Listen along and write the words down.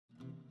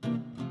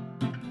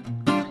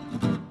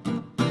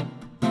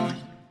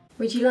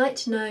Would you like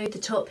to know the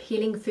top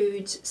healing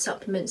foods,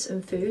 supplements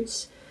and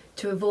foods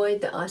to avoid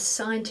that are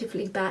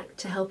scientifically backed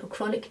to help a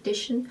chronic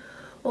condition,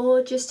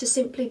 or just to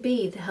simply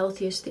be the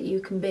healthiest that you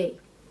can be?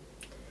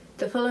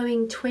 The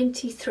following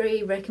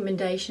 23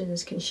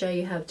 recommendations can show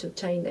you how to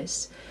obtain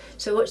this.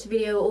 So watch the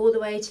video all the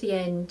way to the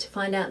end to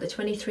find out the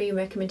 23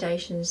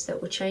 recommendations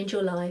that will change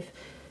your life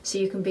so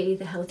you can be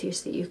the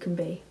healthiest that you can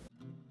be.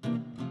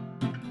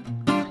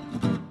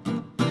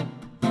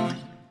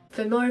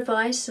 For more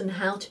advice on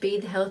how to be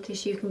the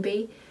healthiest you can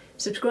be,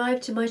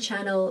 subscribe to my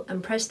channel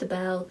and press the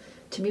bell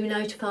to be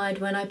notified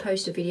when I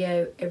post a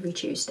video every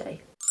Tuesday.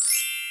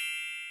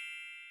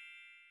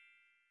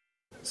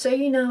 So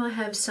you know I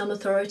have some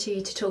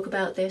authority to talk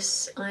about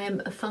this. I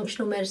am a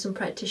functional medicine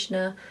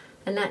practitioner,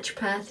 a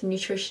naturopath, a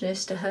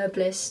nutritionist, a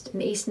herbalist,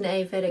 an Eastern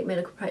Ayurvedic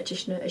medical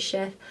practitioner, a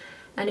chef,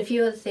 and a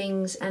few other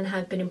things, and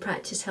have been in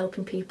practice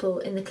helping people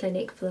in the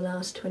clinic for the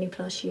last 20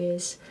 plus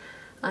years.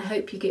 I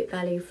hope you get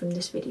value from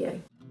this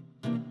video.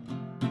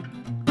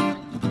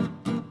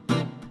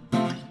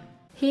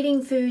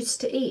 Healing foods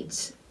to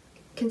eat.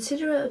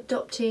 Consider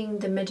adopting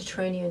the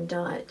Mediterranean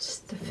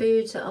diet. The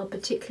foods that are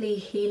particularly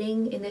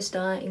healing in this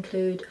diet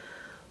include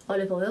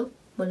olive oil,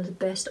 one of the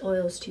best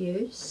oils to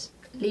use,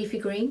 leafy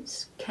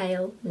greens,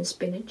 kale and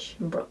spinach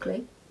and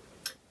broccoli,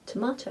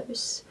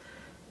 tomatoes,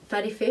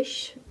 fatty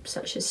fish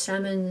such as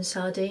salmon,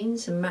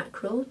 sardines and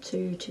mackerel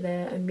due to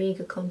their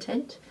omega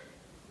content,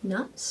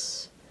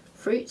 nuts,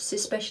 fruits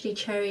especially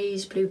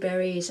cherries,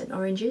 blueberries and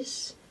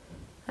oranges,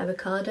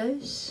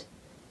 avocados,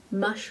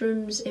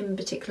 mushrooms in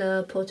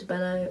particular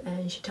portobello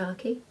and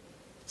shiitake,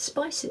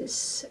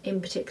 spices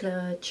in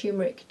particular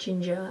turmeric,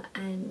 ginger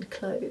and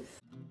clove.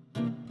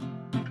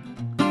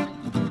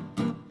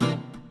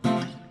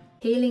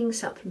 Healing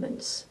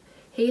supplements.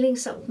 Healing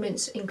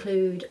supplements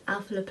include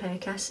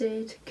alpha-lipoic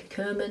acid,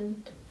 curcumin,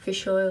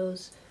 fish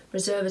oils,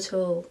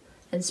 resveratrol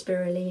and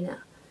spirulina.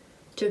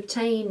 To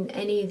obtain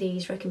any of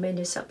these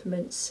recommended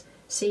supplements,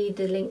 see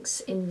the links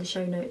in the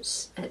show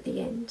notes at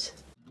the end.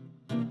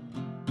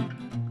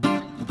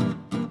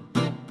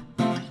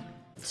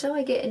 So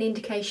I get an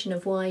indication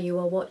of why you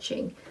are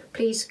watching.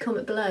 Please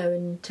comment below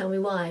and tell me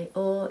why,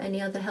 or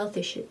any other health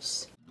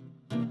issues.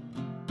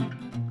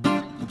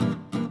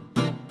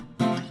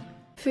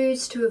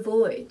 Foods to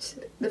avoid.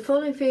 The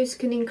following foods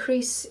can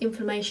increase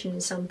inflammation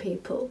in some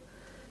people.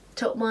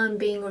 Top one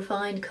being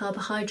refined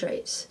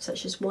carbohydrates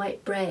such as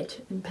white bread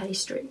and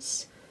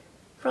pastries.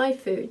 Fried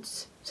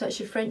foods such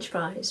as French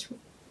fries,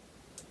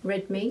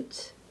 red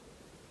meat,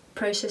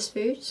 processed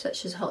foods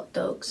such as hot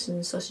dogs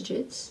and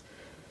sausages,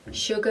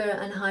 sugar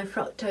and high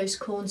fructose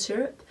corn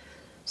syrup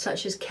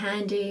such as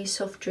candy,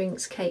 soft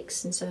drinks,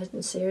 cakes and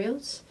certain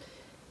cereals,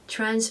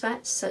 trans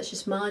fats such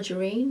as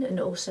margarine and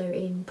also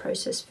in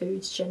processed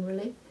foods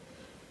generally,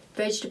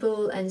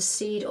 vegetable and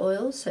seed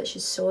oils such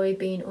as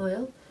soybean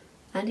oil,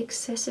 and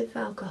excessive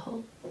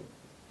alcohol.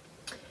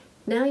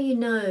 Now you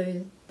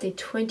know the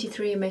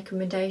 23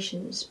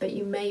 recommendations, but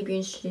you may be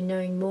interested in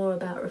knowing more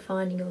about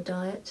refining your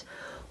diet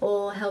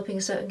or helping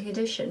a certain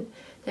condition,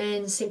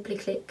 then simply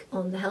click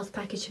on the health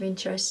package of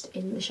interest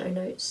in the show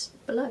notes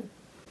below.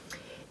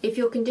 If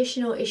your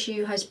condition or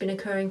issue has been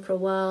occurring for a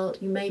while,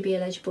 you may be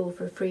eligible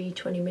for a free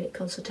 20-minute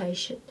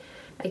consultation.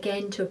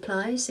 Again, to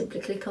apply,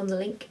 simply click on the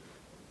link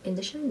in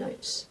the show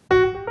notes.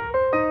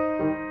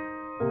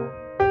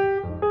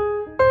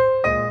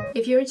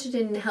 If you're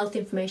interested in health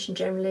information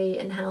generally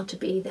and how to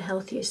be the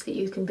healthiest that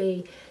you can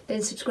be,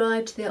 then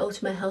subscribe to the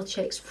Ultimate Health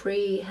Check's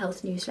free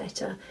health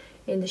newsletter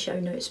in the show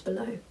notes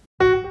below.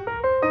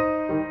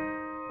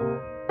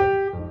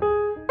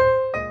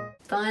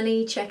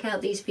 Finally, check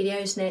out these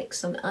videos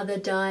next on other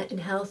diet and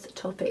health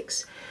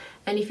topics.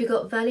 And if you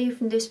got value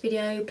from this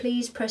video,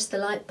 please press the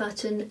like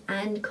button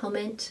and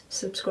comment,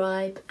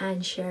 subscribe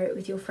and share it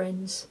with your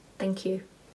friends. Thank you.